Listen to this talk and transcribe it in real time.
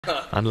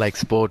Unlike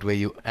sport where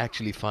you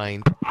actually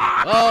find.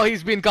 Oh,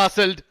 he's been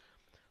castled.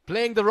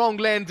 Playing the wrong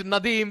length.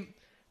 Nadeem,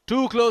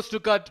 too close to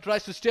cut,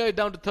 tries to steer it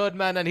down to third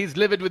man and he's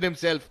livid with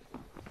himself.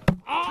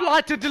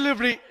 Flattered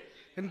delivery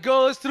and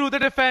goes through the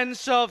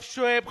defense of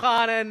Shoaib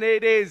Khan, and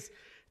it is.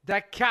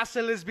 That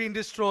castle has been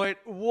destroyed.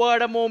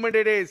 What a moment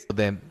it is.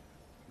 Them.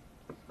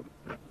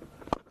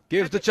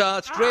 Gives the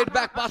charge, straight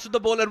back pass to the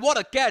bowler. What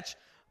a catch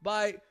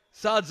by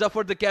Saad,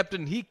 Zafar, the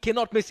captain. He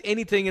cannot miss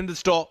anything in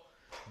this toss.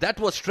 That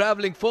was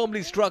travelling,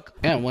 firmly struck.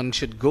 Yeah, one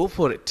should go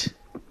for it.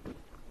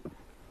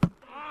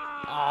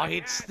 Oh,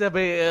 hits the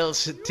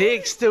bails,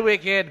 takes the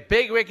wicket.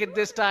 Big wicket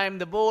this time.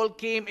 The ball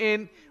came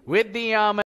in with the arm.